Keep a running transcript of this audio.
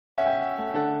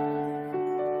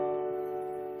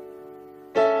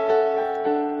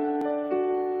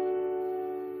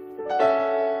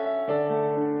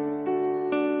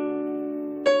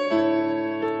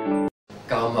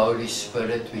Holy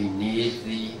Spirit, we need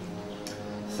Thee.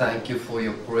 Thank you for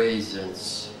your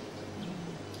presence.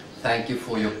 Thank you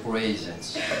for your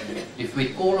presence. If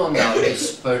we call on the Holy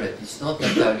Spirit, it's not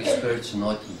that the Holy Spirit's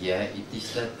not here, it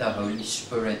is that the Holy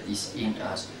Spirit is in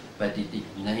us, but it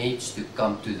needs to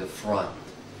come to the front.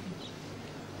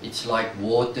 It's like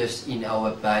waters in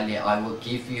our belly. I will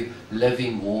give you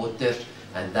living water,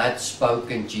 and that's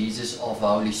spoken Jesus of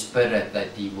Holy Spirit,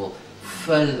 that He will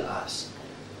fill us.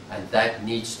 And that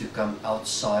needs to come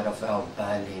outside of our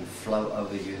belly and flow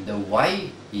over you. And the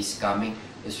way He's coming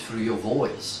is through your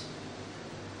voice.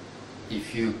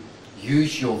 If you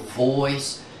use your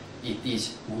voice, it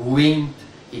is wind,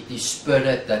 it is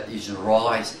spirit that is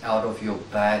rising out of your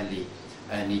belly,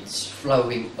 and it's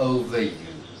flowing over you.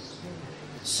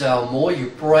 So more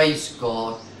you praise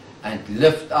God and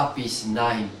lift up His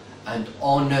name and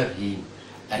honor Him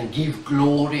and give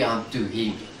glory unto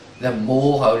Him, the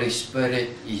more Holy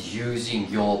Spirit is using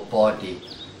your body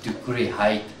to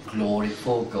create glory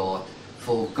for God.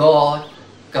 For God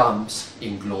comes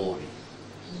in glory.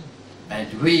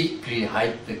 And we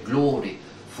create the glory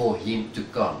for Him to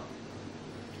come.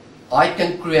 I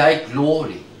can create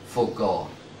glory for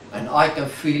God, and I can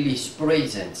feel His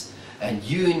presence, and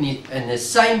you in the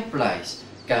same place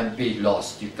can be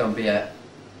lost. You can be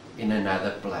in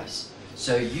another place.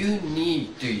 So you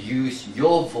need to use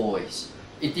your voice.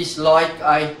 It is like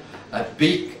a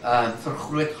big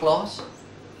vergrootglas.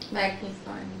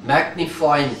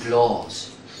 Magnifying glass.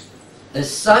 The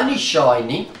sun is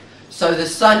shining, so the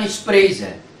sun is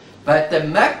present. But the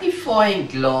magnifying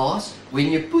glass,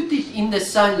 when you put it in the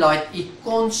sunlight, it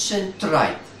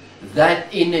concentrates that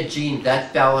energy and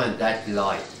that power and that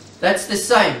light. That's the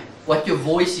same what your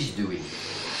voice is doing.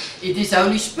 It is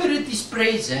Holy Spirit is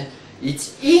present,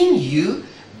 it's in you,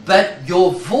 but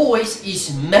your voice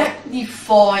is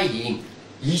magnifying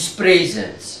His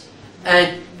presence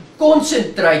and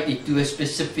concentrate it to a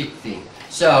specific thing.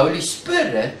 So Holy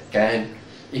Spirit can,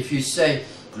 if you say,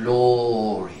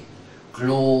 glory,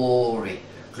 glory,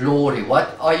 glory,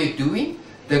 what are you doing?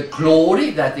 The glory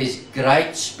that is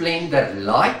great splendor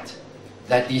light,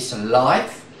 that is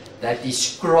life, that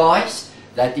is Christ,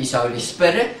 that is Holy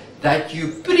Spirit, that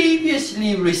you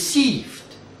previously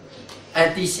received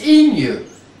and is in you.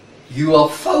 You are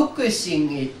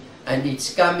focusing it and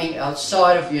it's coming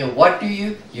outside of you. And what do?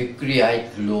 You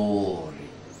create glory.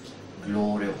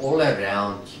 Glory all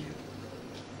around you.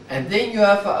 And then you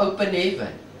have an open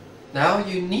heaven. Now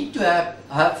you need to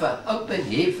have an open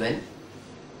heaven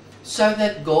so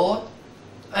that God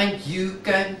and you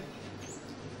can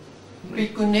be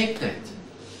connected.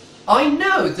 I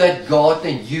know that God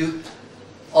and you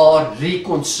are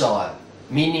reconciled,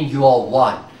 meaning you are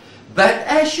one. But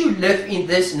as you live in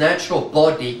this natural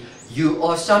body, you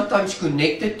are sometimes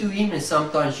connected to Him and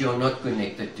sometimes you are not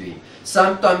connected to Him.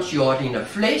 Sometimes you are in the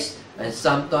flesh and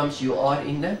sometimes you are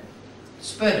in the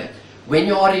spirit. When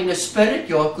you are in the spirit,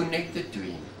 you are connected to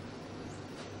Him.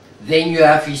 Then you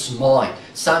have His mind.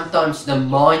 Sometimes the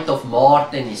mind of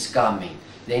Martin is coming.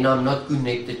 Then I'm not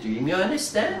connected to Him. You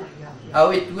understand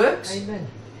how it works? Amen.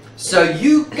 So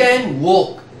you can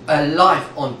walk a life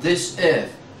on this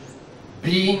earth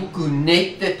being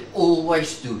connected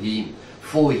always to Him,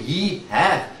 for He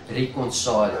hath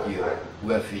reconciled you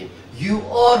with Him. You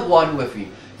are one with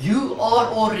Him. You are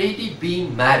already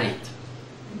being married.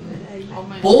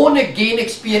 Born again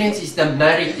experience is the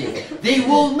married thing. There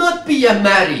will not be a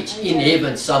marriage in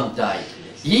heaven someday.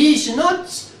 He is not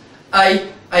a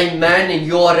man and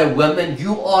you are a woman.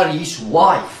 You are His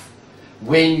wife.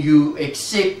 When you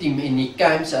accept Him and He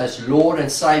comes as Lord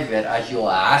and Savior, as your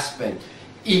husband,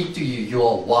 into you, you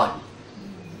are one.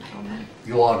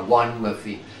 You are one with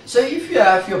Him. So if you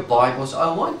have your Bibles,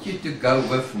 I want you to go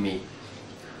with me.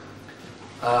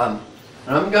 And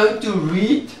I'm going to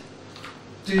read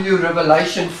to you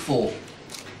Revelation 4.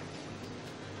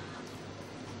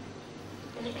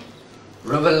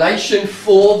 Revelation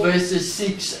 4 verses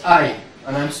 6a.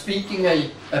 And I'm speaking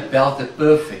about the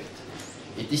perfect.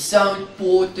 It is so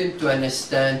important to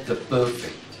understand the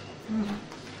perfect.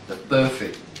 The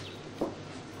perfect.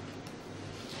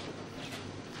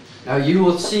 Now you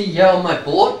will see here on my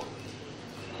board,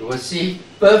 you will see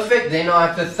perfect, then I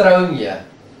have the throne here.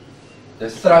 The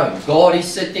throne. God is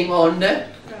sitting on the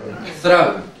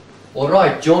throne.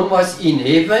 Alright, John was in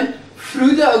heaven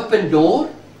through the open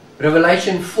door,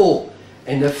 Revelation 4.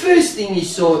 And the first thing he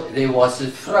saw, there was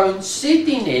a throne set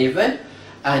in heaven,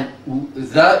 and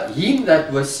him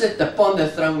that was sit upon the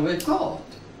throne with God.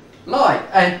 Light.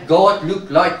 And God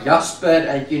looked like jasper,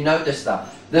 and you know the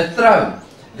stuff. The throne.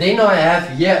 Then I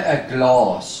have here a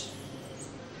glass.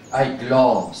 A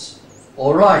glass.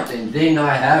 Alright, and then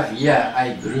I have here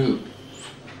a group.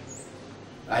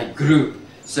 a group.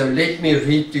 So let me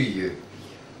read to you.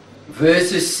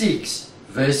 Verses 6,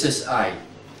 verses 8.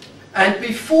 And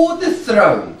before the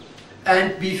throne,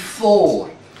 and before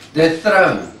the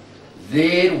throne,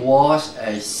 there was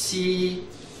a sea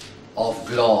of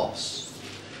glass.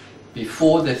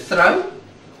 Before the throne,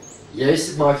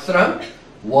 yes, my throne,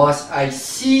 was a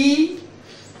sea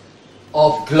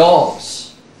of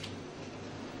glass,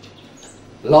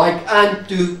 like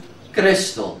unto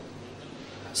crystal.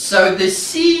 So the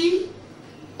sea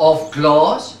of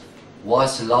glass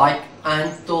was like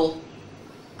unto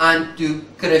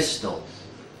crystal.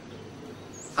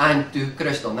 Unto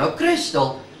crystal. Now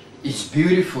crystal is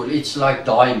beautiful. It's like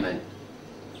diamond.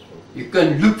 You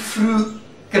can look through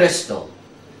crystal.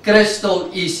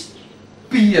 Crystal is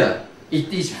pure.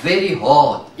 It is very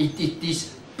hard. It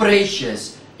is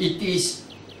precious. It is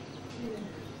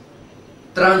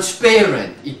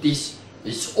transparent.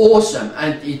 It's awesome,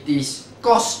 and it is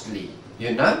costly,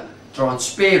 you know,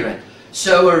 transparent.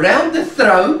 So around the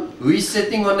throne, who is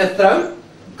sitting on the throne?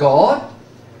 God.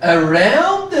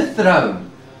 Around the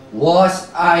throne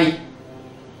was a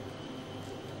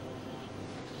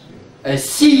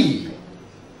sea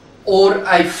or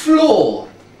a floor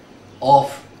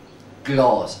of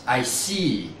glass. A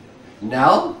sea.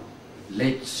 Now,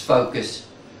 let's focus.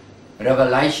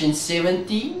 Revelation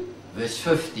 17 verse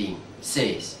 15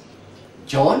 says,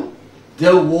 John,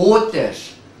 the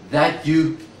waters that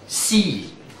you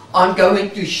see, I'm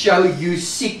going to show you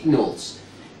signals,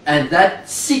 and that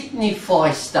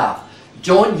signifies stuff.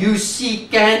 John, you see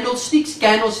candlesticks.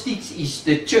 Candlesticks is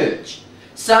the church.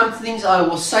 Some things I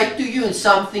will say to you, and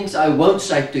some things I won't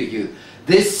say to you.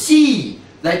 The sea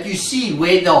that you see,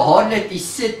 where the harlot is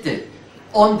seated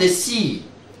on the sea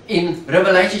in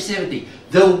Revelation 17,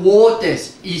 the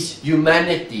waters is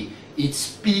humanity.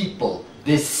 It's people.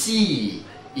 The sea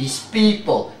is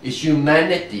people, is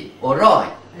humanity.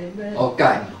 Alright? Amen.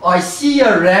 Okay. I see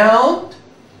around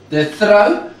the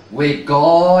throne where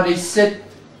God is sitting,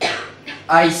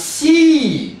 I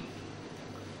see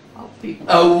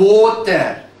a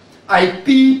water, a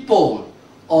people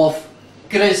of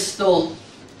crystal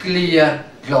clear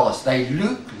glass. They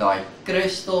look like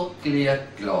crystal clear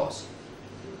glass.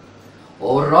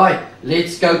 Alright,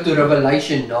 let's go to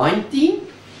Revelation 19.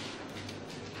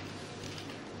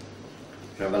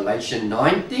 Revelation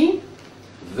 19,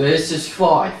 verses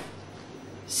 5,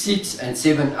 6 and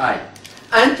 7, 8.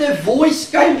 And a voice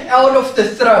came out of the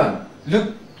throne.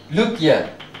 Look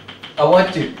here. I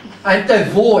want you. And a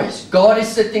voice, God is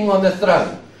sitting on the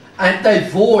throne. And a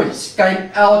voice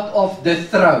came out of the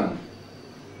throne,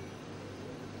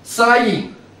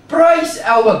 saying, praise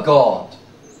our God.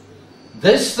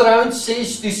 This throne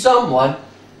says to someone,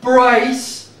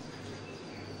 praise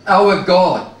our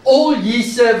God, all ye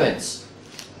servants.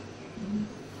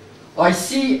 I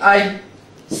see a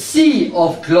sea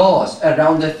of glass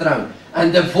around the throne.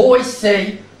 And the voice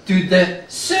say to the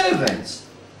servants,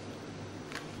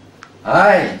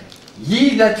 hey,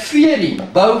 ye that fear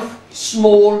him, both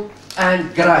small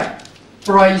and great,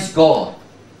 praise God.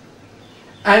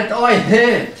 And I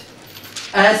heard,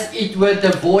 as it were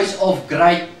the voice of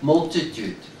great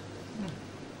multitude.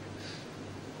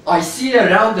 I see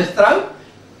around the throne,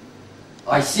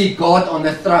 I see God on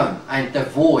the throne, and the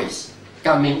voice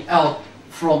coming out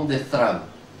from the throne,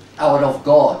 out of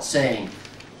God, saying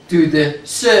to the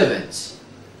servants,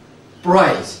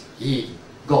 praise ye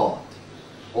God.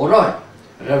 Alright,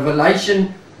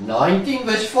 Revelation 19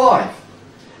 verse 5.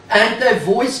 And a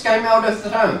voice came out of the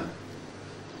throne,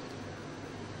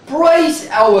 praise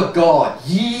our God,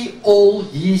 ye all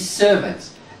ye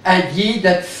servants, and ye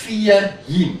that fear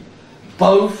him,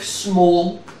 both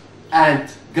small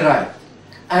and great.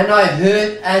 And I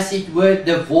heard as it were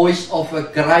the voice of a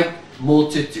great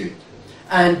multitude,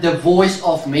 and the voice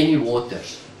of many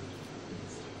waters.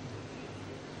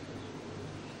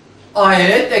 I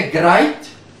heard a great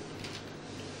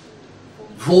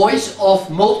voice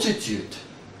of multitude.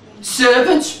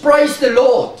 Servants, praise the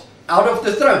Lord, out of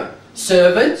the throne.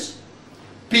 Servants,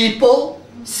 people,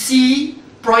 sea,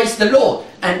 praise the Lord.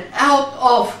 And out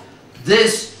of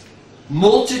this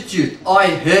multitude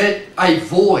I heard a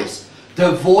voice,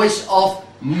 the voice of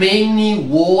many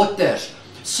waters.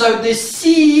 So the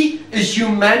sea is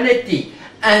humanity,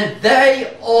 and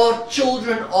they are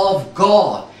children of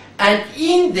God. And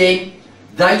in them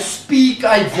they speak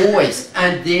a voice,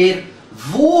 and their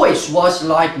voice was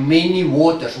like many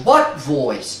waters. What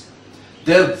voice?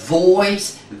 The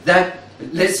voice that,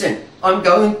 listen, I'm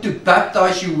going to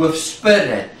baptize you with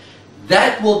Spirit.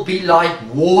 That will be like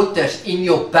waters in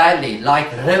your belly,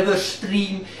 like river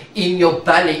stream in your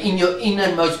belly, in your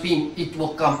innermost being, it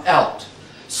will come out.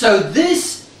 So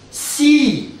this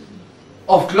sea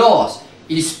of glass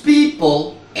is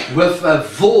people with a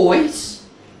voice.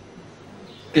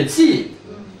 You can see it.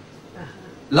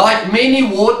 Like many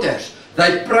waters,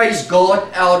 they praise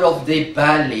God out of their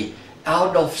belly,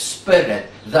 out of spirit.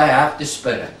 They have the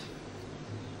Spirit.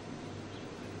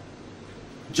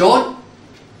 John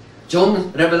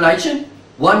Revelation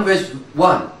 1 verse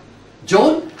 1.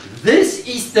 John, this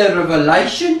is the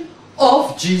revelation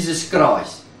of Jesus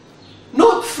Christ.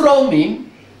 Not from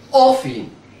Him, of Him.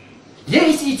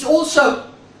 Yes, it's also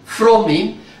from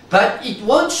Him, but it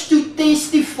wants to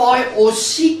testify or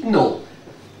signal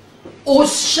or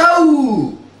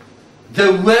show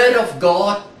the Word of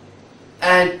God,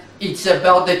 and it's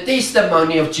about the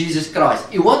testimony of Jesus Christ.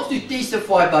 It wants to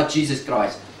testify about Jesus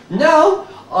Christ. Now,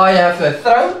 I have a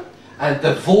throne and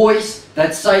the voice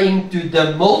that's saying to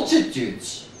the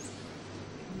multitudes,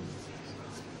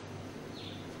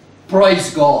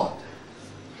 praise God.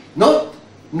 Not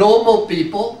normal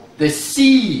people, the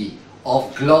sea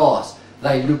of glass.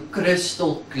 They look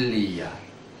crystal clear.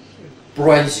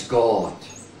 Praise God.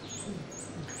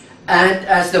 And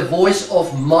as the voice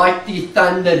of mighty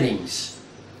thunderings.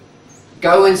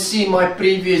 Go and see my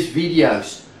previous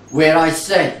videos where I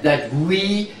said that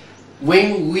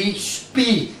when we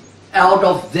speak out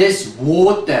of this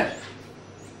water,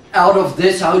 out of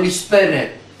this Holy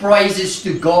Spirit, praises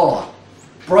to God.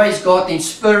 Praise God in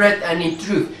spirit and in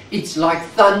truth. It's like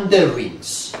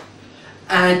thunderings.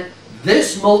 And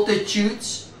this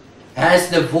multitudes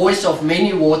has the voice of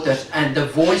many waters and the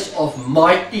voice of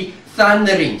mighty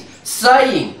thunderings,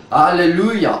 saying,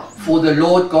 Hallelujah, for the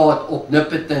Lord God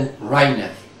omnipotent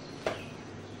reigneth.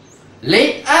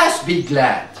 Let us be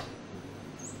glad.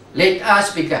 Let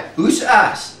us be glad. Who's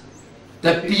us?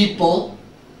 The people,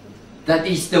 that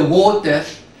is the water,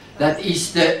 that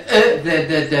is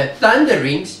the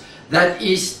thunderings, that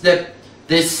is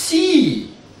the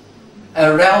sea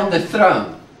around the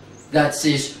throne, that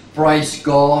says, praise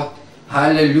God,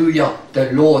 hallelujah,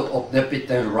 the Lord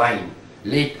omnipotent reign.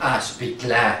 Let us be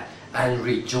glad and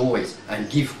rejoice and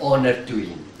give honor to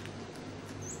Him.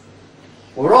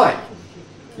 Alright,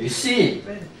 you see?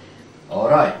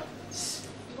 Alright.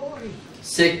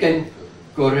 2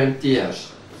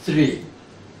 Corinthians 3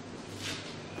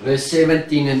 verse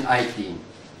 17 and 18.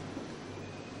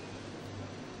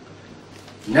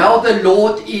 Now the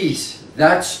Lord is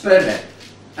that Spirit,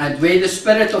 and where the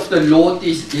Spirit of the Lord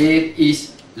is, there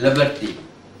is liberty.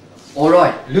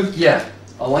 Alright, look here.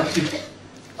 I want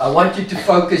you to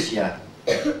focus here.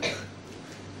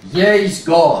 Here is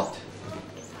God,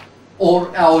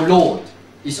 or our Lord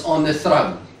is on the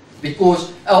throne,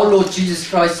 because our Lord Jesus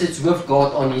Christ sits with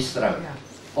God on His throne.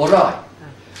 Alright.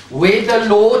 Where the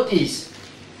Lord is,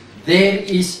 there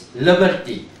is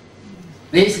liberty.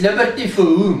 There is liberty for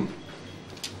whom?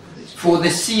 For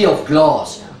the sea of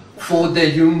glass, for the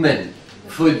human,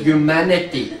 for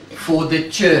humanity, for the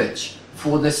church,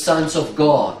 for the sons of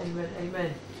God.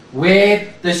 Amen.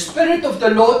 Where the Spirit of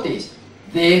the Lord is,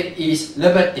 there is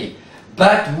liberty.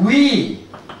 But we,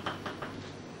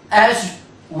 as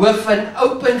with an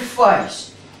open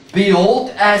face, behold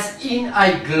as in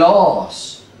a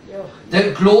glass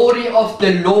the glory of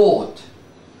the Lord,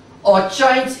 are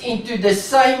changed into the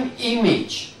same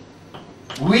image.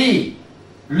 We,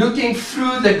 looking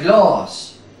through the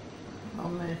glass,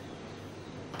 Amen.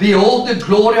 behold the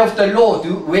glory of the Lord.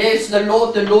 Where is the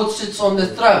Lord? The Lord sits on the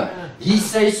throne. He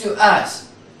says to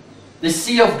us, the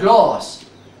sea of glass,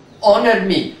 honor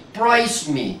me, praise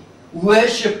me,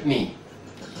 worship me.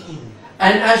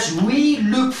 And as we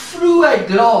look through a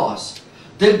glass,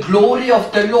 the glory of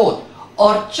the Lord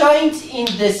are changed in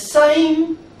the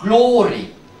same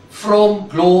glory, from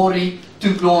glory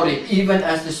to glory, even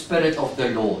as the Spirit of the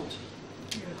Lord.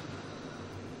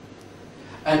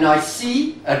 And I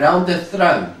see around the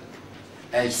throne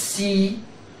a sea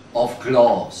of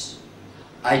glass,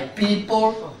 a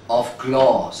people of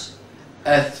glass,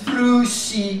 a through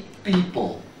sea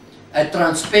people, a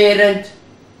transparent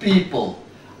people,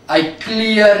 a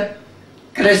clear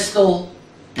crystal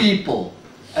people,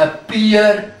 a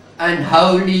pure and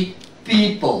holy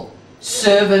people,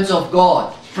 servants of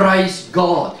God, praise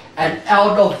God. And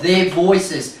out of their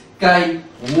voices came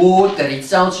water. It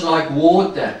sounds like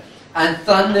water. And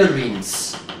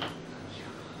thunderings.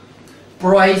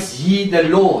 Praise ye the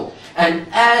Lord. And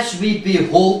as we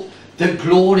behold the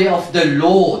glory of the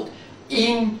Lord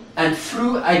in and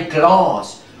through a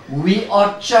glass, we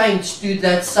are changed to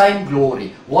that same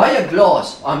glory. Why a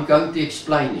glass? I'm going to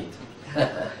explain it.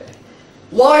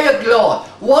 Why a glass?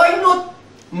 Why not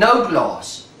no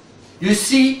glass? You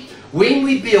see, when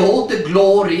we behold the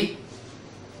glory,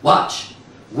 watch,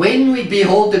 when we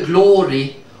behold the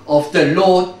glory of the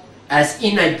Lord as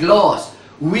in a glass,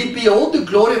 we behold the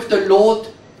glory of the Lord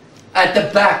at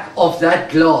the back of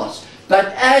that glass.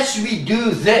 But as we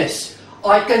do this,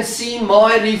 I can see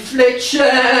my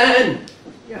reflection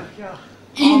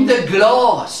in the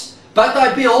glass. But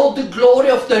I behold the glory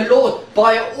of the Lord, but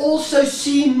I also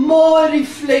see my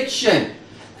reflection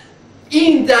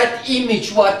in that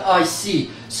image what I see.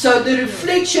 So the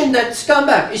reflection that's come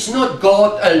back is not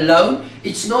God alone,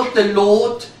 it's not the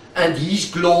Lord and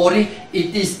His glory,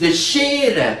 it is the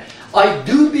sharer. I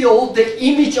do behold the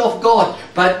image of God,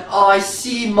 but I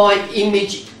see my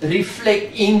image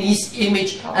reflect in His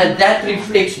image, and that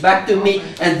reflects back to me,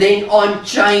 and then I'm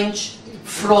changed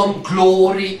from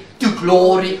glory to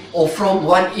glory, or from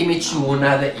one image to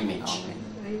another image.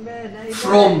 Amen.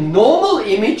 From normal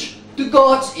image to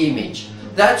God's image.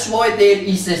 That's why there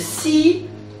is a sea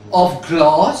of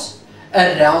glass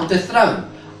around the throne.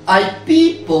 A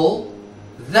people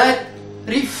that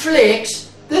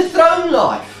reflects the throne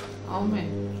life. Amen.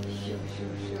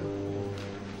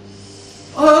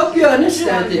 I hope you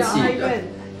understand it, Sita.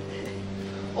 Amen.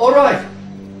 Alright.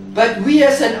 But we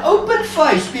as an open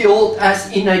face behold as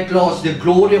in a glass the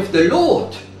glory of the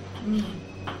Lord.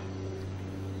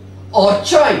 Are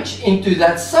changed into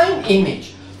that same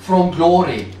image from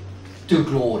glory to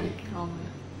glory.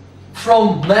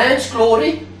 From man's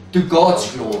glory to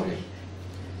God's glory.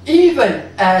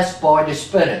 Even as by the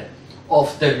Spirit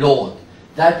of the Lord.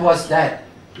 That was that.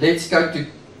 Let's go to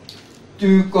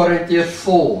 2 Corinthians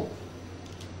 4.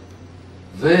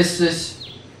 Verses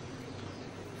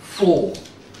 4.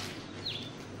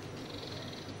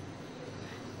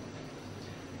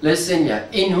 Listen here.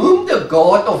 In whom the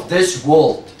God of this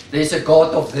world, there's a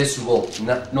God of this world,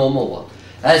 normal world,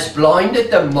 has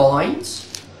blinded the minds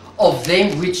of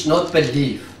them which not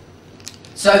believe.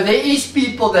 So there is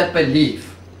people that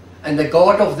believe, and the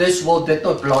God of this world did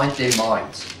not blind their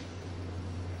minds.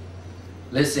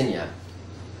 Listen here.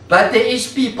 But there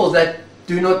is people that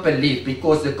do not believe,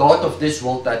 because the God of this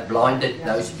world had blinded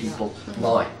those people's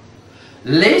mind.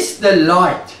 Lest the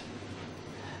light,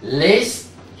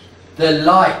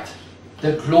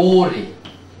 the glory.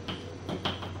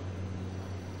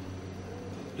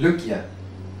 Look here.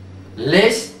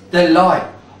 Lest the light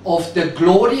of the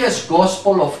glorious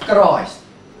gospel of Christ,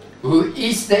 who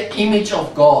is the image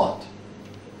of God.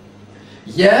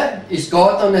 Here is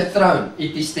God on the throne.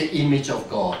 It is the image of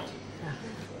God.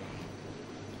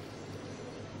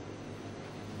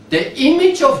 The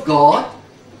image of God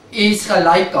is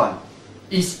gelykan,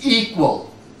 is equal.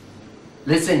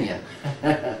 Listen here.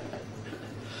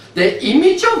 The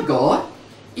image of God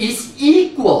is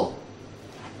equal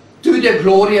to the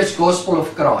glorious gospel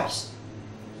of Christ.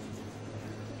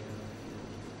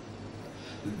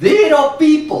 There are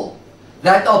people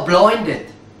that are blinded.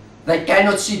 They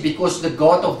cannot see because the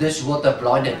God of this world are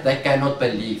blinded. They cannot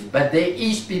believe. But there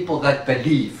is people that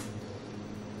believe.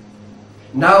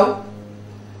 Now,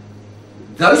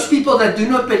 those people that do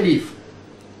not believe,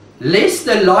 lest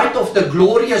the light of the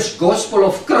glorious gospel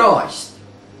of Christ,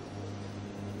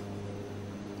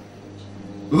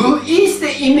 who is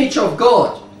the image of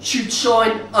God, should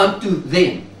shine unto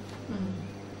them.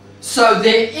 So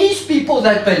there is people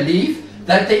that believe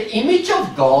that the image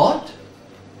of God,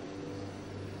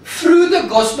 through the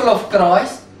gospel of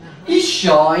Christ, is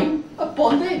shine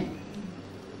upon them.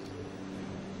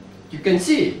 You can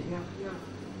see it.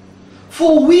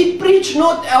 For we preach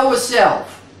not ourselves.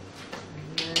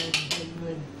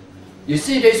 You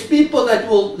see, there's people that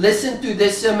will listen to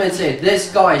this sermon and say,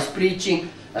 this guy is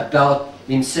preaching about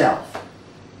himself.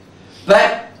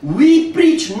 But we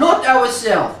preach not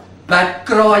ourselves, but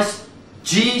Christ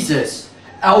Jesus,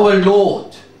 our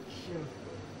Lord,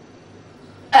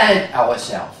 and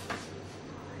ourselves.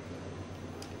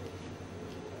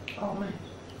 Amen.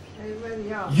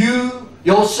 You,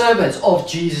 your servants of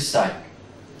Jesus' sake.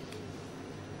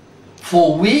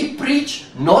 For we preach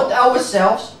not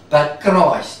ourselves, but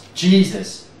Christ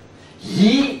Jesus.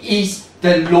 He is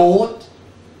the Lord.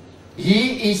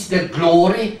 He is the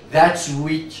glory, that's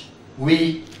which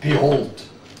we behold.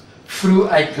 Through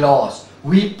a glass.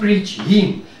 We preach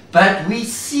Him. But we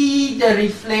see the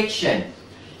reflection.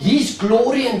 His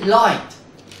glory and light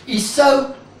is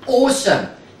so awesome.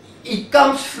 It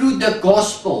comes through the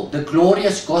gospel, the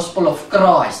glorious gospel of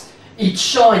Christ. It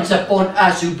shines upon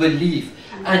us who believe.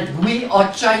 And we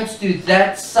are changed to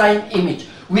that same image.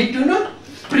 We do not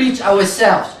preach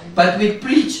ourselves, but we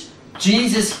preach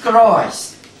Jesus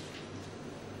Christ.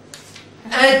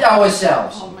 And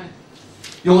ourselves.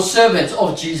 Your servants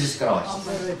of Jesus Christ.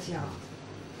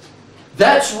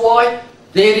 That's why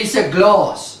there is a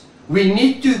glass. We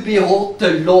need to behold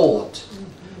the Lord.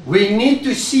 We need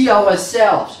to see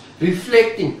ourselves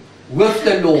reflecting with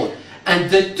the Lord. And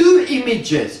the two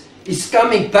images is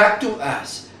coming back to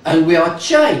us. And we are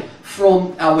changed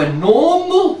from our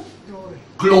normal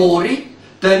glory,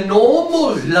 the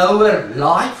normal lower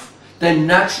life, the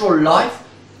natural life,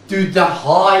 to the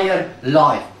higher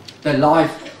life. The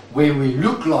life where we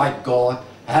look like God,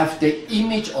 have the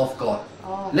image of God.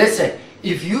 Listen,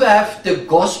 if you have the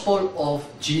gospel of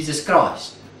Jesus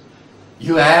Christ,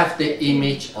 you have the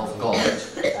image of God.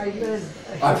 Amen.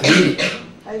 I've read it.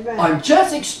 Amen. I'm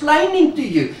just explaining to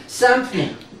you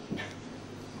something.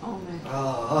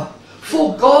 Amen.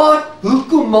 For God who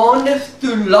commandeth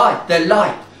to light, the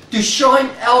light, to shine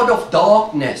out of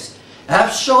darkness,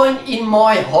 have shined in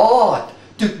my heart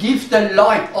to give the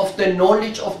light of the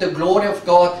knowledge of the glory of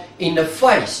God in the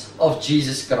face of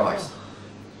Jesus Christ.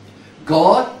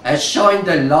 God has shined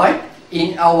the light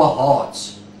in our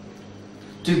hearts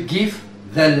to give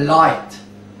the light.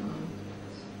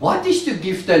 What is to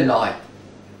give the light?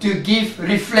 To give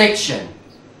reflection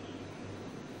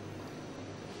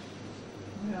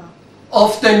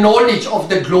of the knowledge of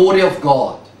the glory of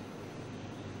God.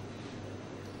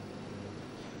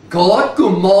 God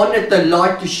commanded the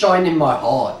light to shine in my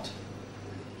heart.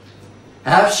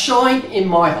 Have shined in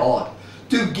my heart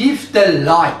to give the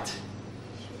light.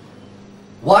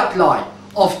 What light?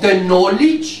 Of the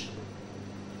knowledge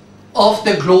of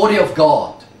the glory of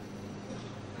God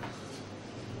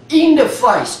in the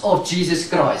face of Jesus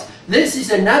Christ. This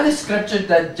is another scripture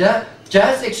that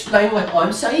just explains what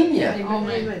I'm saying here.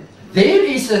 Amen. There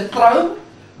is a throne.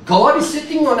 God is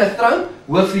sitting on a throne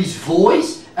with His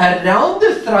voice. Around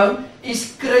the throne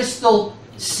is crystal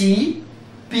sea,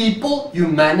 people,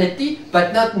 humanity,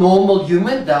 but not normal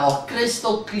human. They are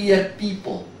crystal clear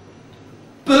people.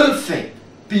 Perfect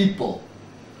people.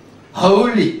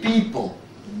 Holy people.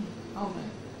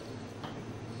 Amen.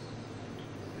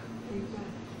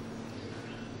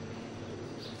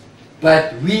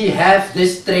 But we have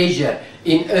this treasure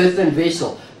in earthen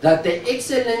vessel, that the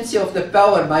excellency of the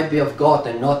power might be of God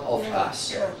and not of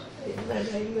us. Amen.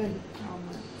 Amen.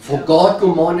 For God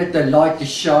commanded the light to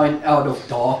shine out of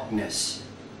darkness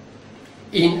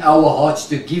in our hearts,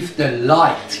 to give the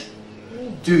light,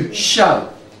 to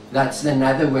show. That's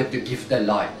another word, to give the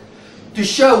light. To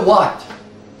show what?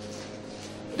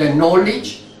 The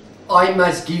knowledge. I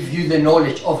must give you the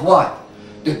knowledge of what?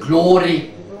 The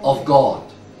glory of God.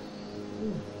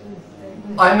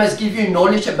 I must give you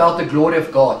knowledge about the glory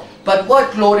of God. But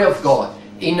what glory of God?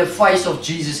 In the face of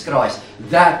Jesus Christ.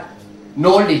 That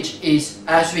knowledge is,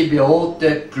 as we behold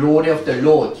the glory of the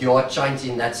Lord, you are changed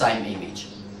in that same image.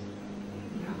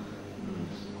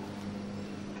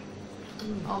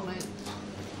 Amen.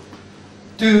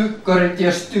 2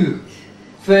 Corinthians 2.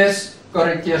 1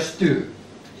 Corinthians 2.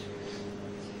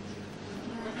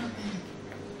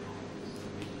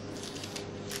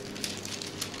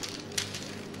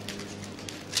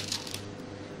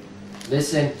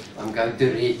 Listen, I'm going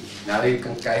to read. Now you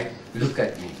can look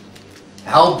at me.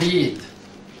 Howbeit,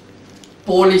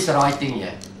 Paul is writing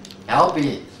here.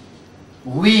 Howbeit,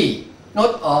 we,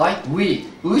 not I, we.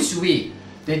 Who's we?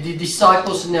 The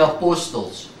disciples and the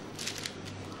apostles.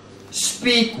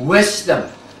 Speak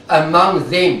wisdom among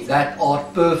them that are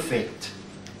perfect.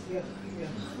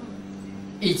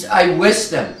 It's a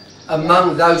wisdom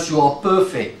among those who are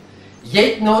perfect.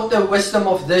 Yet not the wisdom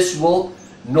of this world,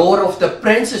 nor of the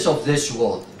princes of this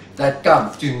world that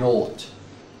come to naught.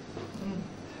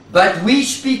 But we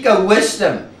speak a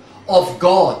wisdom of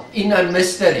God in a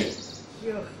mystery.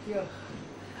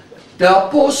 The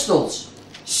apostles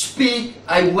speak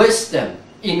a wisdom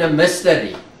in a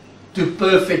mystery to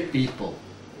perfect people.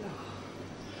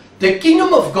 The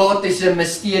kingdom of God is a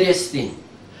mysterious thing.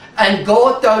 And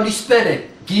God, the Holy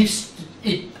Spirit, gives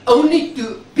it only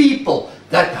to people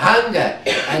that hunger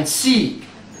and seek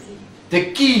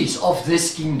the keys of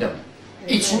this kingdom.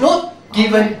 It's not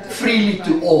given freely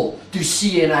to all to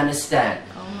see and understand.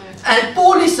 And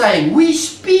Paul is saying, we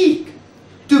speak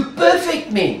to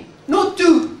perfect men, not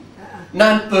to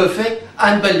non-perfect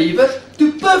unbelievers,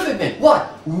 to perfect men.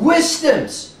 What?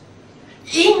 Wisdoms.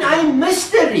 In a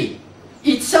mystery.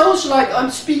 It sounds like I'm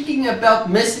speaking about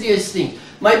mysterious things.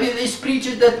 Maybe this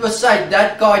preacher that was said,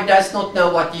 that guy does not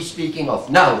know what he's speaking of.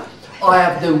 No. I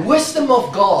have the wisdom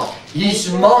of God,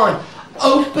 His mind,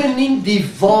 opening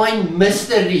divine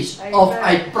mysteries of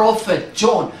a prophet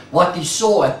John, what he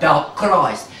saw about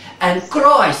Christ. And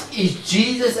Christ is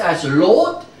Jesus as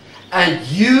Lord, and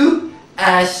you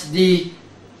as the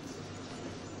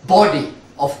body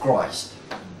of Christ.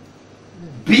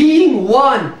 Being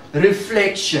one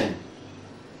reflection,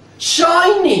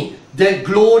 shining the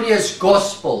glorious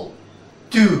gospel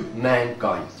to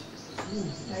mankind.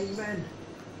 Amen.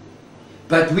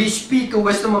 But we speak the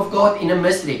wisdom of God in a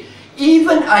mystery.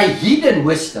 even a hidden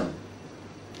wisdom.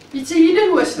 It's a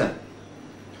hidden wisdom,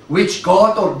 which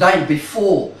God ordained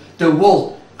before the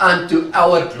world unto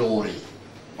our glory.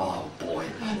 Oh boy,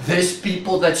 there's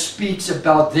people that speaks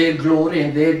about their glory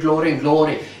and their glory and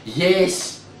glory.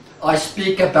 Yes, I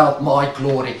speak about my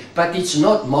glory, but it's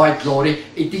not my glory,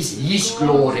 it is His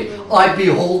glory. I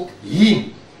behold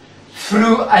Him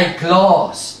through a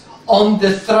glass on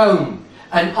the throne,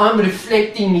 and I'm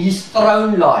reflecting His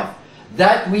throne life,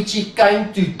 that which He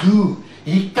came to do.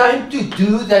 He came to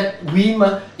do that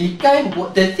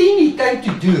the thing He came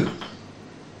to do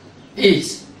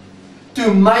is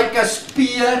to make us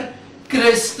pure,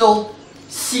 crystal,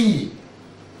 sea,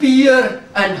 pure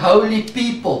and holy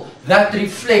people that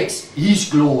reflects His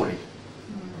glory.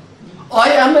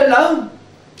 I am alone,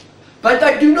 but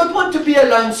I do not want to be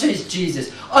alone, says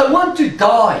Jesus. I want to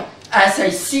die as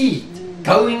a seed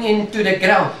going into the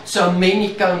ground, so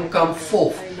many can come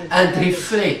forth and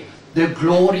reflect the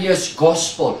glorious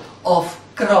gospel of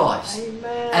Christ.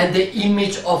 Amen. And the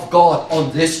image of God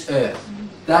on this earth.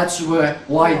 That's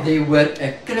why there were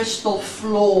a crystal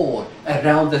floor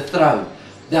around the throne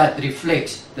that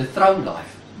reflects the throne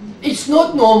life. It's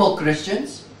not normal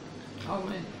Christians.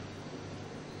 Amen.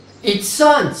 It's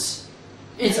sons.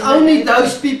 It's only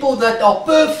those people that are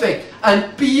perfect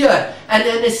and pure and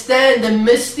understand the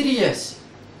mysterious,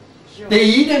 the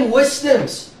hidden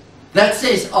wisdoms, that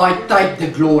says, I take the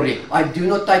glory. I do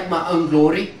not take my own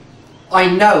glory. I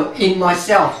know in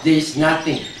myself there's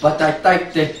nothing, but I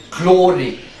take the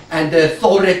glory and the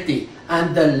authority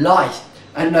and the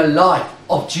life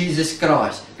of Jesus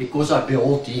Christ, because I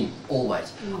behold Him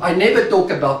always. I never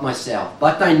talk about myself,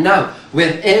 but I know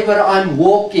wherever I'm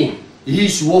walking,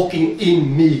 He's walking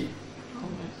in me.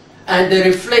 And the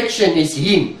reflection is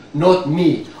Him, not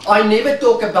me. I never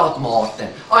talk about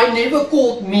Martin. I never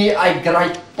called me a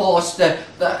great pastor.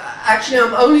 Actually,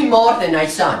 I'm only Martin, a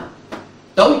son.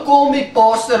 Don't call me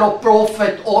pastor or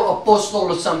prophet or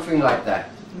apostle or something like that.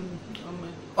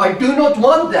 I do not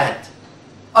want that.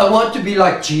 I want to be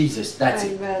like Jesus. That's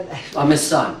it. Amen. I'm a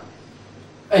son.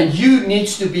 And you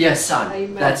needs to be a son.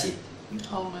 Amen. That's it.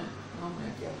 Amen.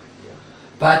 Amen.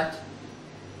 But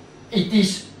it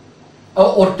is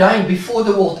ordained before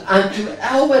the world unto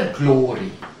our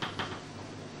glory,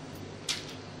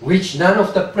 which none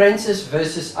of the princes,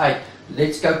 verses 8.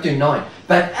 Let's go to 9.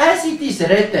 But as it is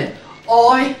written,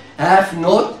 I have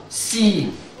not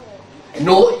seen,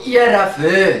 nor ear have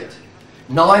heard,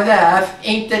 neither have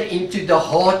entered into the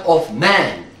heart of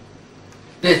man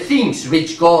the things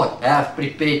which God hath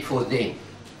prepared for them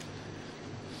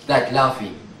that love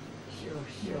Him.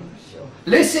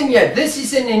 Listen here, this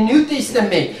is in the New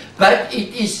Testament, but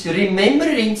it is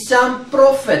remembering some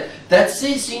prophet that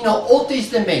says in the Old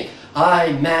Testament,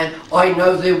 "Ay man, I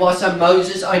know there was a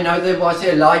Moses, I know there was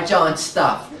Elijah and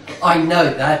stuff. I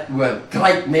know that were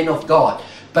great men of God,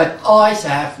 but eyes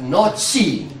have not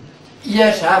seen,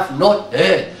 ears have not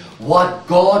heard what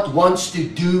God wants to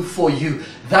do for you."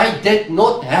 They did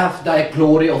not have the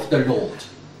glory of the Lord.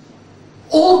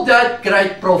 All that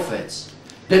great prophets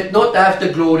did not have the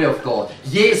glory of God.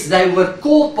 Yes, they were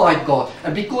called by God,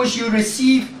 and because you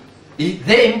receive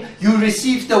them, you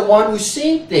receive the one who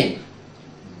sent them.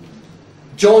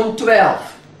 John 12.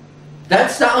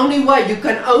 That's the only way. You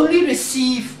can only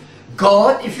receive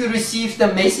God if you receive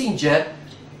the messenger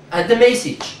and the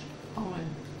message.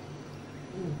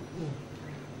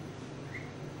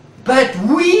 But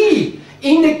we,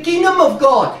 in the kingdom of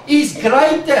God, is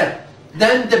greater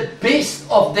than the best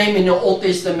of them in the Old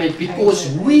Testament, because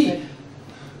we,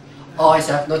 eyes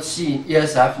have not seen,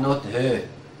 ears have not heard,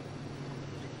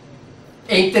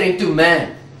 enter into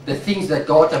man the things that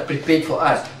God has prepared for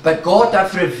us, but God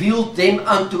hath revealed them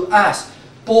unto us.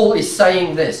 Paul is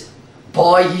saying this,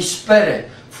 by His Spirit,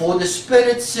 for the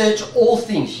Spirit search all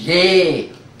things,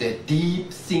 yea, the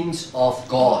deep things of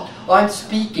God. I'm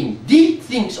speaking deep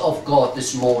things of God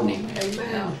this morning.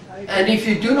 Amen. And if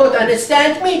you do not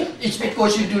understand me, it's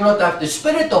because you do not have the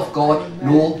Spirit of God,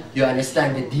 nor you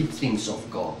understand the deep things of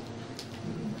God.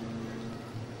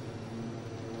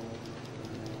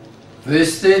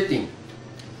 Verse 13.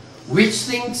 Which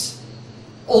things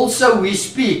also we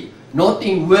speak, not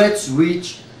in words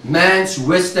which man's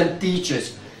wisdom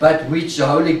teaches, but which the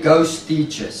Holy Ghost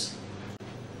teaches.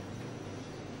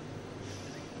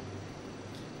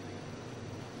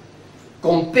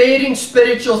 Comparing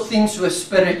spiritual things with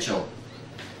spiritual.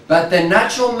 But the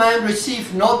natural man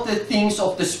receive not the things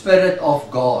of the Spirit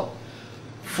of God,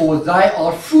 for they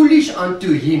are foolish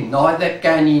unto him, neither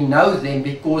can he know them,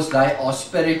 because they are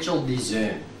spiritual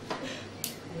discerned.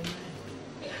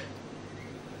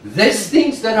 These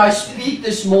things that I speak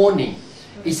this morning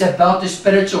is about the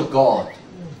spiritual God.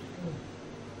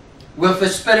 with a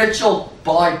spiritual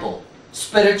Bible,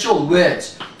 spiritual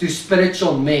words to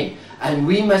spiritual men. And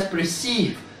we must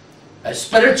receive a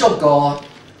spiritual God,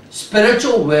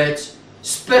 spiritual words,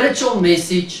 spiritual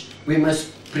message. We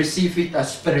must perceive it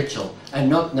as spiritual and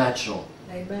not natural.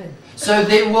 Amen. So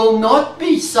there will not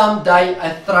be someday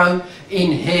a throne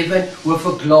in heaven with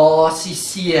a glassy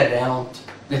sea around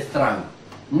the throne.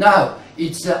 No,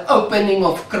 it's the opening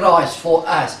of Christ for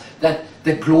us, that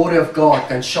the glory of God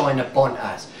can shine upon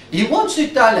us. He wants to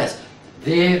tell us,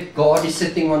 there God is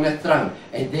sitting on a throne,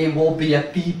 and there will be a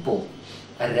people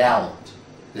around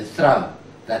the throne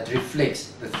that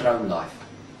reflects the throne life.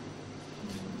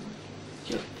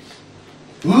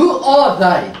 Who are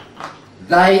they?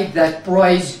 They that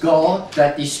praise God,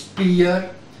 that is pure,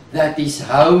 that is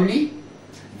holy,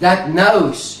 that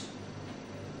knows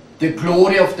the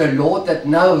glory of the Lord, that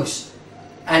knows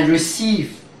and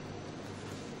receive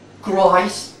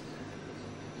Christ,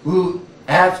 who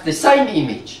have the same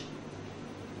image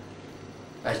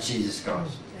as Jesus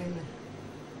Christ. Amen.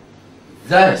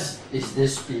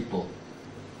 This people.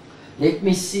 Let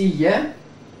me see here.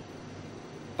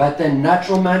 But the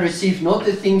natural man receive not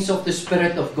the things of the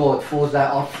Spirit of God, for they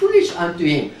are foolish unto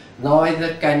him,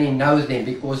 neither can he know them,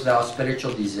 because they are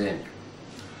spiritual discerned.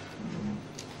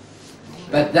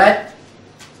 But that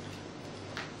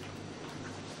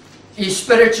is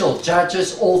spiritual,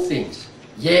 judges all things.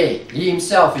 Yea, he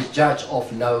himself is judge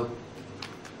of no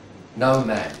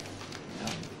man.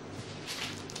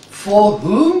 For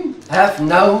whom have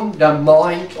known the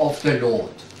mind of the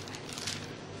Lord,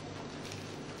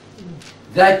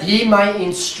 that he may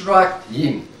instruct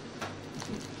him.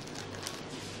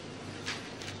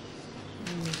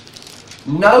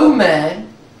 No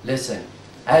man, listen,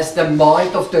 has the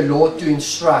mind of the Lord to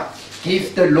instruct.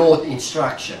 Give the Lord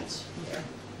instructions.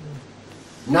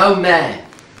 No man.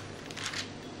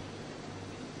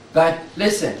 But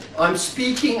listen, I'm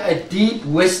speaking a deep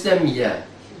wisdom here,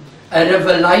 a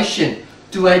revelation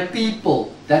to a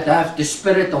people that have the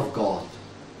Spirit of God.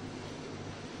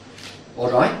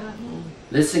 Alright?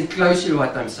 Listen closely to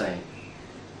what I'm saying.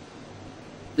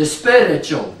 The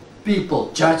spiritual people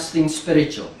judge things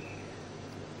spiritual.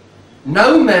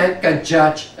 No man can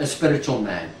judge a spiritual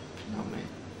man. Amen.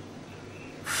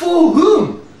 For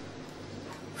whom?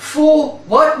 For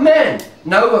what man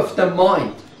knoweth the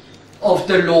mind of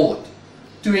the Lord,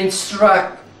 to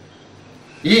instruct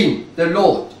him, the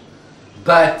Lord?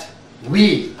 But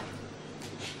we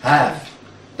have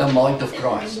the mind of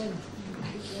Christ.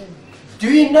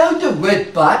 Do you know the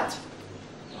word but?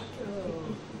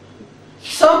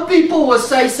 Some people will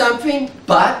say something,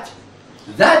 but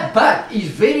that but is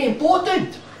very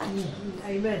important.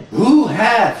 Amen. Who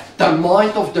have the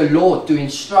mind of the Lord to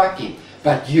instruct him?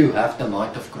 But you have the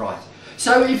mind of Christ.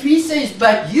 So if he says,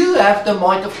 but you have the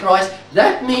mind of Christ,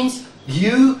 that means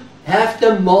you have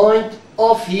the mind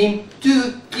of him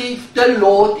to give the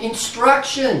Lord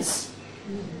instructions.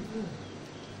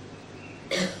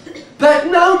 But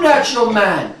no natural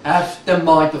man have the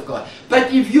mind of God.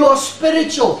 But if you are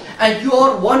spiritual and you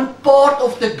are one part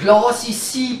of the glassy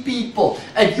sea people,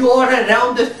 and you are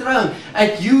around the throne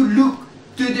and you look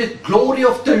to the glory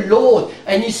of the Lord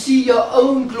and you see your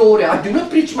own glory. I do not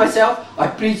preach myself, I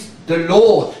preach the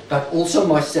Lord, but also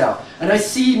myself. And I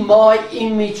see my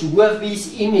image with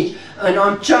his image, and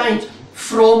I'm changed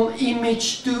from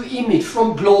image to image,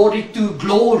 from glory to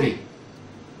glory.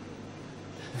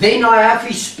 Then I have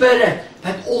his Spirit,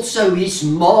 but also his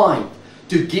mind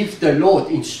to give the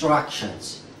Lord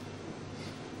instructions.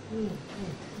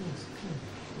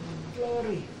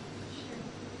 Glory.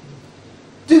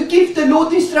 To give the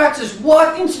Lord instructions.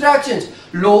 What instructions?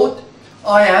 Lord,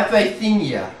 I have a thing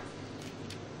here.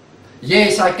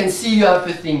 Yes, I can see you have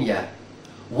a thing here.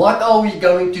 What are we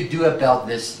going to do about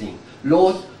this thing?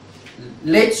 Lord,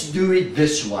 let's do it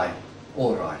this way.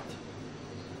 All right.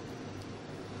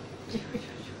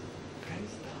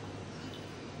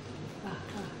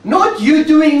 Not you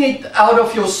doing it out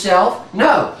of yourself.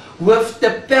 No. With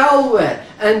the power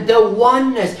and the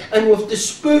oneness and with the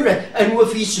Spirit and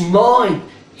with his mind.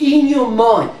 In your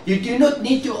mind. You do not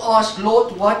need to ask,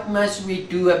 Lord, what must we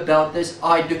do about this?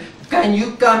 Can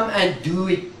you come and do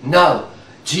it? No.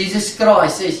 Jesus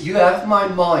Christ says, you have my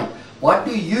mind. What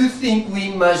do you think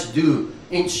we must do?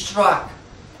 Instruct.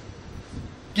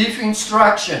 Give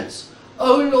instructions.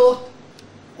 Oh Lord,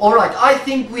 alright, I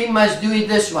think we must do it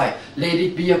this way. Let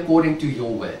it be according to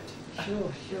your word.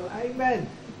 Sure. Amen.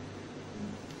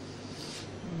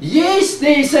 Yes,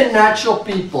 there is a natural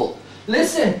people.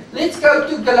 Listen, let's go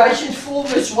to Galatians 4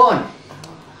 verse 1.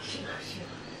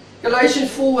 Galatians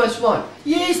 4 verse 1.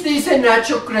 Yes, there is a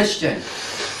natural Christian.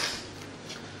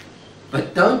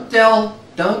 But don't tell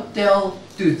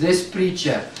to this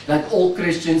preacher that all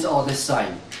Christians are the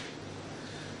same.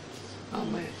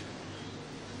 Amen.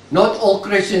 Not all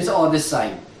Christians are the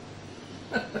same.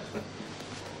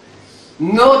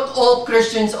 Not all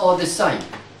Christians are the same.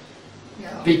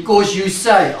 Yeah. Because you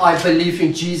say, I believe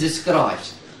in Jesus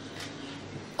Christ.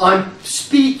 I'm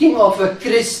speaking of a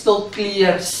crystal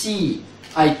clear sea,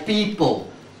 a people,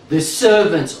 the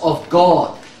servants of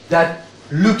God, that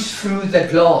looks through the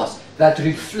glass, that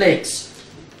reflects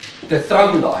the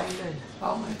throne life,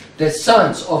 Amen. the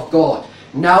sons of God.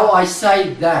 Now I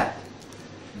say that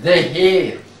the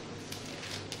hair,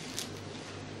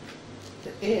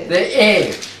 the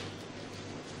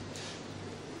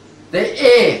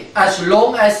heir, as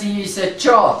long as he is a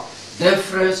child,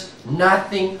 differs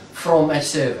nothing from a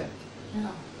servant, Yeah.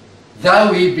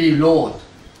 though he be Lord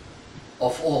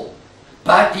of all.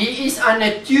 But he is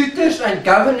under tutors and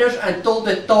governors until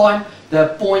the time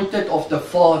the appointed of the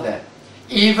Father.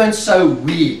 Even so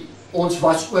we, ons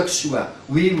was ook so,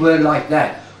 we were like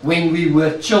that. When we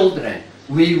were children,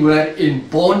 we were in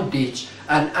bondage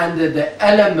and under the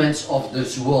elements of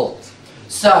this world.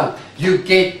 So, you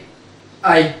get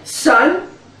a son,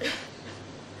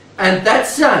 and that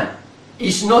son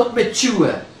is not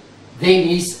mature, then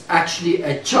he's actually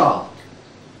a child.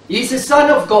 He's a son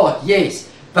of God, yes,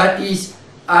 but he's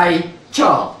a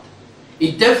child.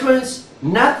 It differs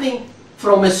nothing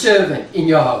from a servant in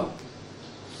your home.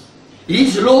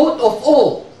 He's Lord of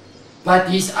all, but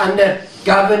he's under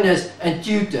governors and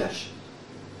tutors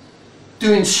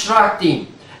to instruct him.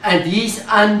 And he's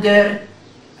under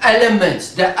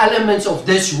elements, the elements of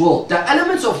this world. The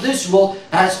elements of this world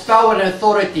has power and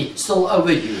authority still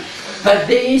over you. But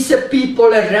there is a people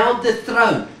around the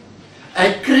throne,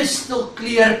 a crystal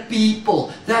clear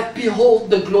people that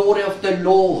behold the glory of the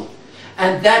Lord.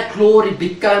 And that glory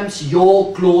becomes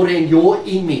your glory and your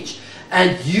image.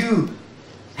 And you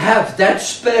have that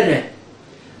spirit.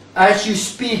 As you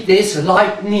speak, there's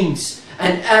lightnings.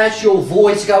 And as your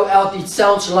voice goes out, it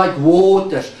sounds like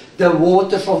waters. The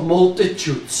waters of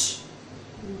multitudes.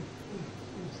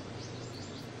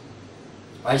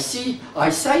 I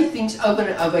say things over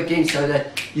and over again so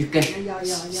that you can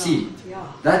see it.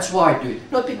 Yeah. That's why I do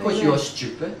it. Not because you're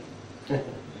stupid. I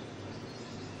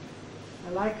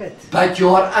like it. But you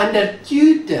are under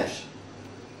tutors.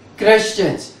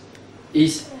 Christians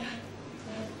is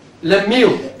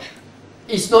Lemuel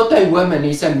is not a woman,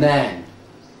 he's a man.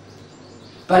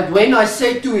 But when I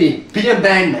say to him, be a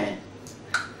man,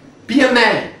 be a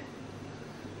man.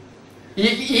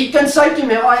 He can say to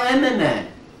me, I am a man.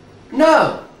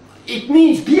 No, it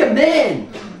means be a man.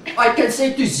 I can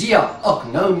say to Zia, oh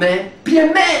no man, be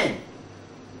a man.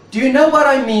 Do you know what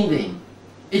I mean then?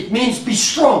 It means be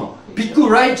strong, be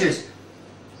courageous,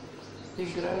 Be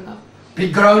grown up.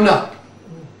 be grown up,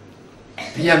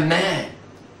 be a man.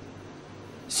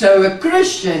 So a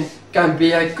Christian can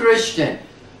be a Christian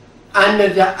under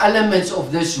the elements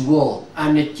of this world,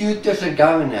 under tutors and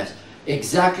governors,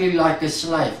 exactly like a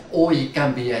slave, or he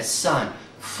can be a son,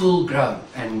 full grown,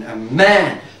 and a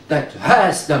man that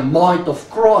has the mind of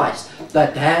Christ,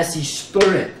 that has his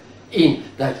spirit in,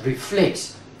 that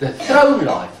reflects the throne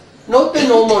life, not the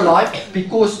normal life,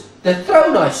 because the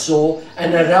throne I saw,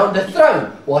 and around the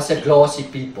throne was a glassy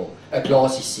people, a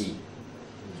glassy sea.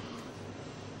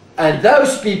 And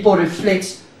those people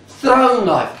reflects throne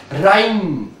life,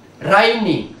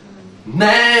 reigning,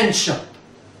 manship,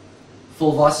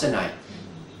 volwassenheid,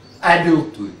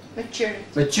 adulthood,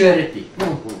 maturity.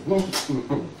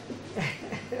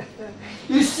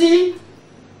 You see,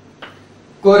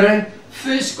 1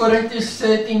 Corinthians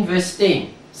 13 verse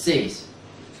 10 says,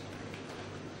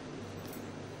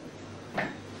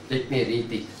 let me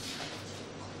read it.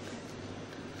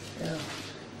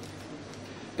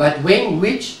 But when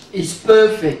which is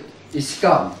perfect is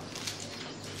come,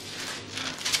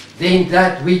 then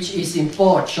that which is in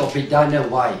part shall be done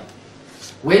away.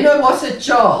 When I was a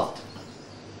child,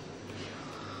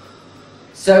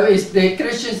 so is the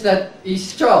Christians that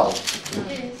is child.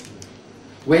 Yes.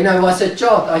 When I was a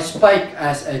child, I spake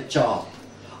as a child.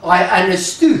 I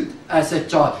understood as a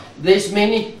child. There's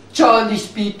many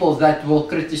childish people that will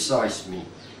criticize me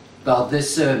about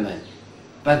this sermon,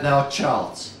 but they are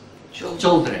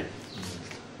children.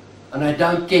 And I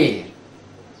don't care.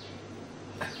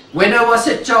 When I was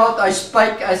a child, I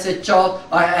spake as a child,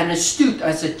 I understood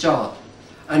as a child,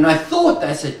 and I thought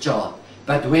as a child.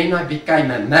 But when I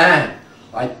became a man,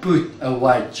 I put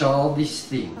away childish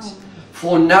things.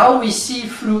 For now we see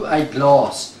through a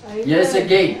glass. Amen. Yes,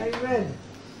 again. Amen.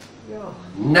 Yeah.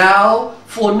 Now,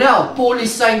 for now, Paul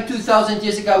is saying 2,000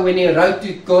 years ago when he wrote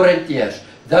to Corinthians,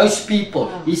 those people,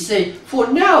 he said, for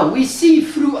now we see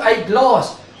through a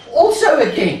glass. Also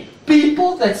again,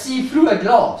 people that see through a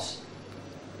glass.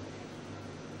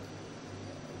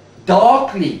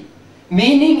 Darkly,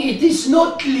 meaning it is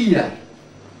not clear.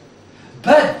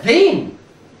 But then,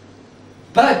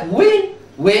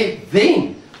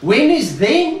 when is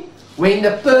then? When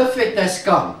the perfect has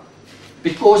come.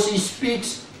 Because he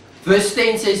speaks, verse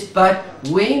 10 says, but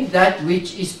when that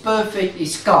which is perfect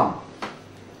is come.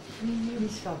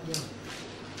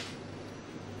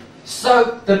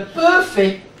 So the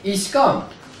perfect is come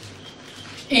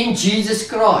in Jesus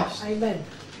Christ. Amen.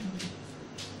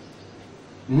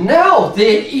 Now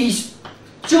there is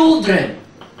children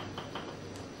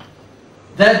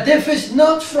that differs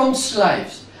not from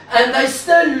slaves, and they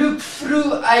still look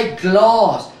through a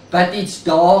glass, but it's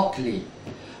darkly.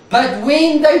 But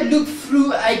when they look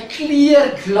through a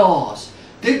clear glass,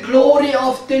 the glory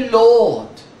of the Lord,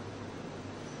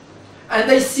 and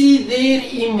they see their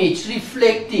image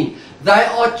reflecting, they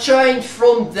are changed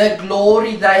from the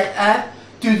glory they have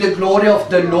to the glory of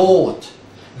the Lord.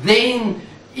 Then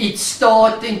it's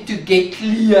starting to get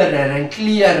clearer and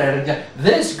clearer.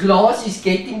 This glass is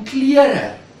getting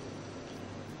clearer.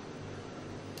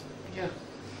 Yeah.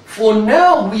 For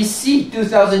now we see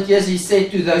 2,000 years, he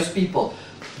said to those people,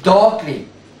 darkly,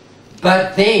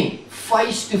 but then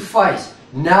face to face.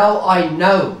 Now I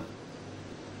know.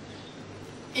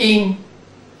 In,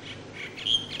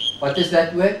 what is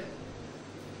that word?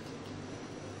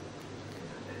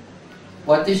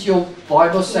 What is your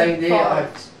Bible saying there?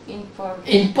 In part.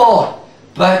 In part.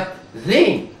 But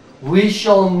then we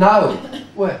shall know.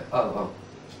 Where?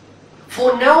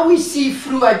 For now we see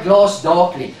through a glass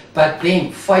darkly, but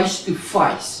then face to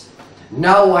face.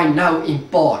 Now I know in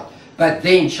part, but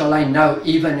then shall I know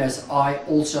even as I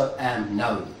also am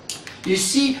known. You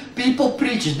see, people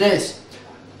preach this.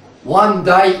 One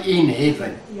day in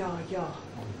heaven. Yeah.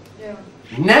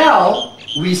 Now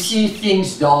we see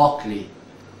things darkly.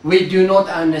 We do not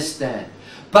understand.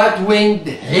 But when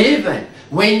heaven,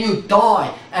 when you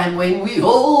die, and when we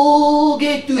all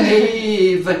get to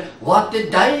heaven, what a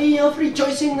day of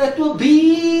rejoicing that will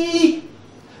be.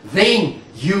 Then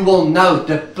you will know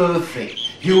the perfect.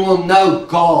 You will know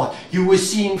God. You will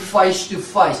see Him face to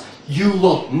face. You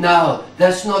will know.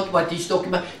 That's not what He's talking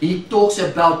about. He talks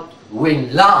about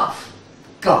when love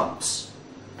comes.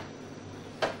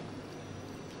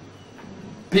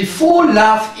 Before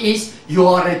love is, you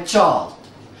are a child.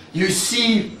 You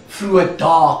see through a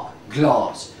dark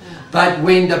glass. But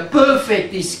when the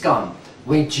perfect is come,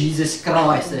 when Jesus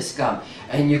Christ has come,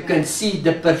 and you can see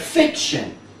the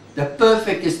perfection, the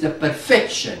perfect is the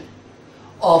perfection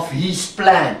of His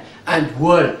plan and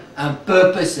will and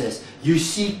purposes. You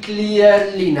see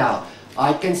clearly now.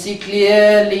 I can see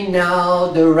clearly now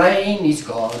the rain is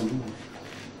gone.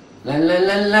 La la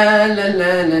la la la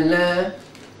la la la.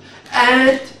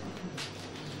 And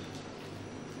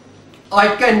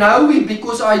I can know Him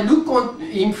because I look on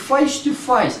Him face to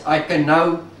face. I can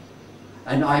know,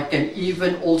 and I can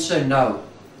even also know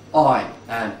I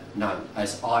am known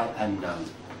as I am known.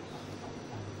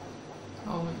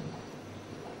 Amen.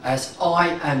 As I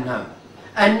am known.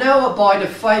 And now abide the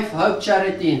faith, hope,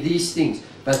 charity, and these things.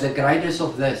 But the greatest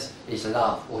of this is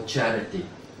love or charity.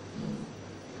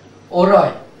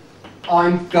 Alright,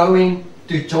 I'm going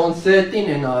to John 13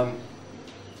 and I'm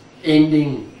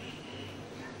ending.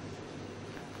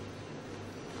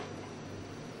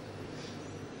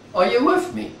 Are you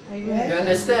with me? Amen. You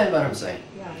understand what I'm saying?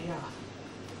 Yeah.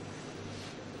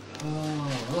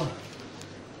 Oh.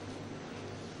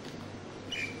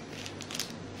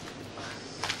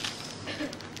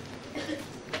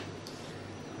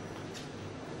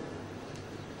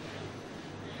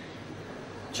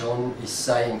 John is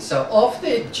saying, so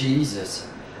after Jesus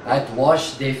had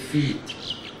washed their feet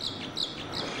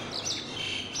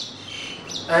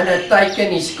and had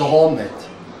taken His garment,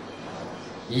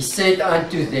 He said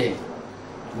unto them,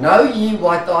 know ye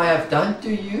what I have done to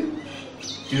you?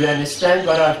 Do you understand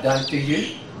what I've done to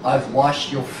you? I've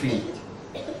washed your feet.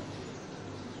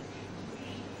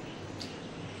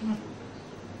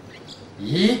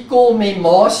 Ye call me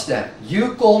master,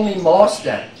 you call me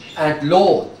master and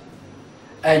Lord.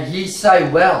 And ye say,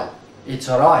 well, it's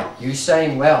right, you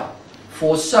saying well,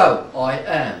 for so I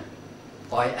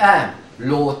am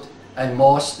Lord and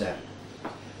Master.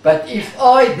 But if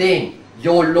I then,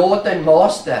 your Lord and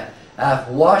Master, have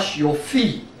washed your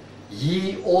feet,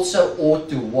 ye also ought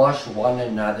to wash one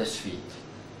another's feet.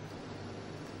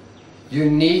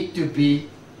 You need to be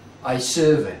a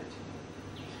servant.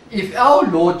 If our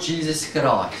Lord Jesus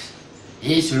Christ,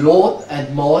 His Lord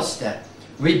and Master,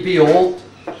 we behold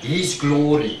His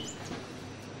glory.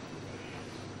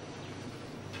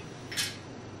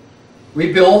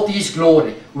 We behold His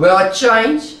glory. We are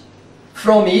changed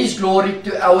from His glory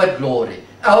to our glory.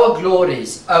 Our glory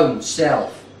is own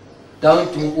self.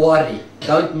 Don't worry,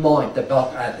 don't mind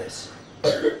about others.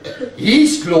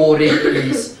 His glory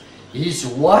is He's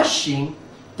washing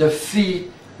the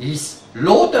feet. He's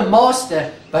Lord and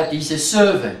Master, but He's a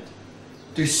servant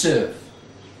to serve.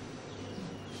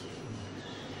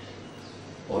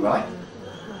 Alright?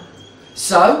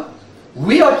 So,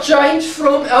 we are changed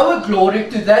from our glory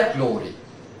to that glory.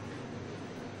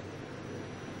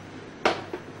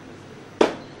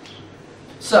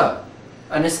 So,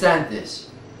 understand this.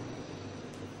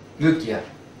 Look here.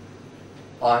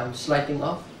 I'm slating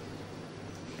off.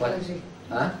 What? Closing.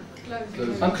 Huh?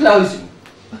 Closing. I'm closing.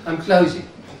 I'm closing.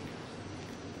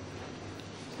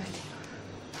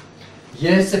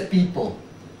 Here's the people.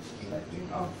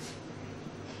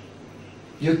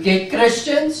 You get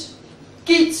Christians,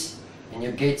 kids, and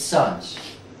you get sons.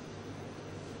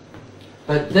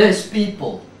 But this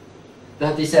people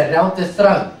that is around the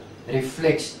throne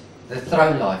reflects the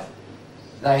throne life.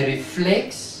 They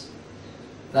reflect,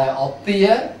 they are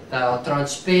pure, they are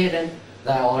transparent,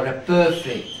 they are a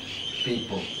perfect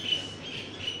people.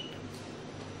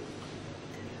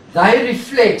 They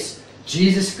reflect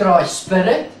Jesus Christ's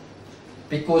Spirit,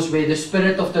 because where the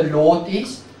Spirit of the Lord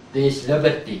is, there is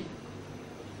liberty.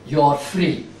 You are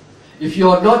free. If you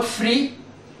are not free,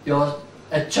 you are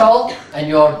a child and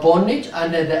you are bondage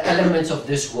under the elements of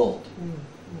this world.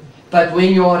 But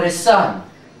when you are a son,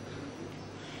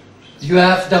 you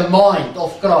have the mind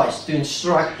of Christ to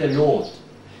instruct the Lord.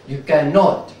 You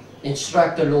cannot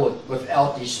instruct the Lord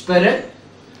without His Spirit,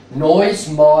 nor His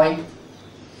mind,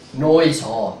 nor His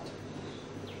heart.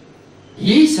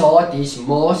 His heart is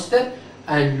Master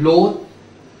and Lord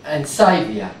and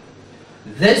Saviour.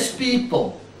 This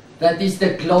people, that is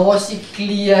the glassy,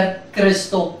 clear,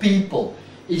 crystal people,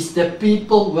 is the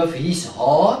people with His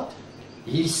heart,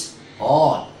 His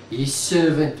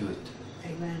servanthood.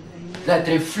 Amen. Amen. That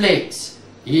reflects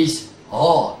His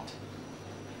heart,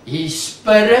 His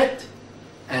Spirit,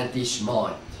 and His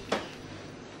mind.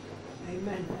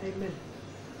 Amen. Amen.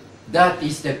 That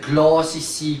is the glassy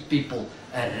sea people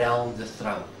around the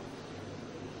throne.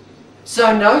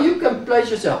 So now you can place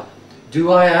yourself.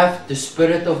 Do I have the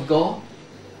Spirit of God?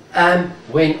 And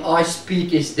when I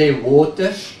speak, is there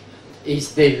waters?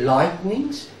 Is there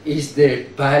lightnings? Is there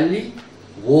belly,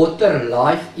 water,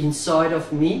 life inside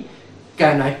of me?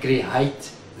 Can I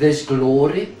create this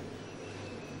glory?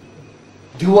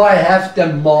 Do I have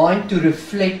the mind to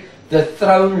reflect the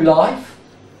throne life?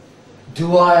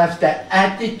 Do I have the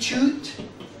attitude?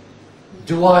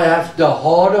 Do I have the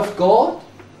heart of God?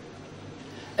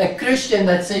 A Christian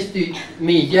that says to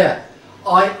me, yeah,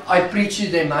 I preach to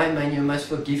them, hey man, you must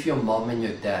forgive your mom and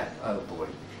your dad. Oh boy.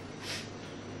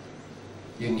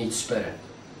 You need Spirit.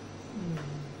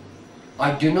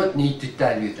 I do not need to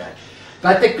tell you that.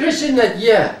 But the Christian that,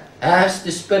 yeah, has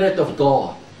the Spirit of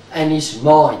God, and His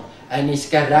mind, and His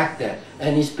character,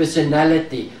 and His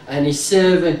personality, and His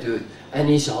servanthood, and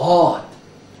His heart.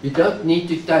 You don't need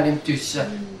to tell him to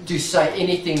say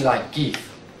anything like give.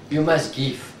 You must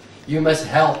give. You must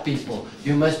help people.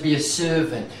 You must be a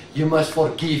servant. You must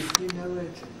forgive. You know it.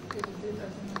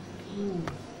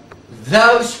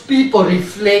 Those people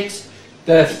reflect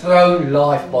the throne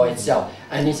life by itself.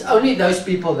 And it's only those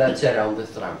people that's around the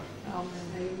throne.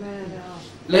 Amen.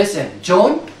 Listen,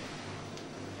 John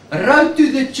wrote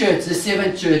to the church, the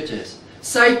 7 churches.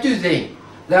 Say to them,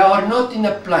 they are not in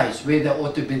a place where they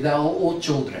ought to be. They are all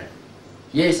children.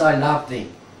 Yes, I love them.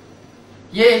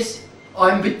 Yes,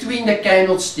 I'm between the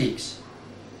candlesticks.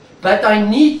 But I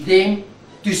need them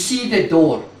to see the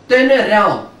door. Turn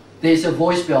around. There's a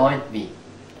voice behind me.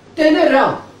 Turn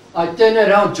around. I turn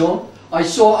around, John. I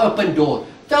saw open door.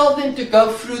 Tell them to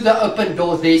go through the open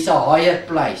door. There's a higher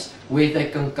place where they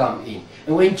can come in.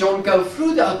 And when John goes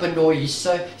through the open door, he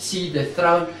see the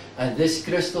throne and this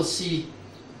crystal sea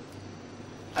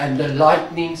and the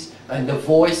lightnings and the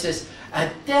voices.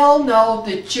 And tell now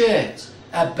the church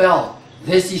about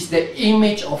this is the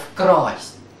image of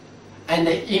Christ and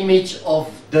the image of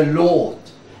the Lord.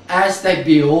 As they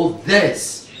behold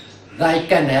this, they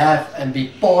can have and be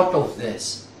part of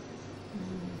this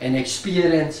and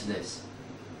experience this.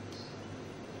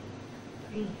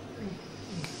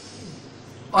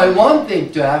 I want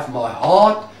them to have my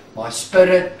heart, my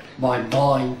spirit, my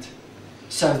mind,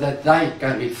 so that they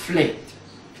can reflect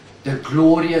the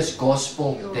glorious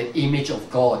gospel, the image of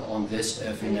God on this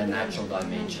earth in a natural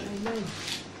dimension. Amen.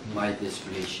 May this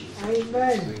bless you.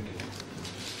 Amen. Thank you.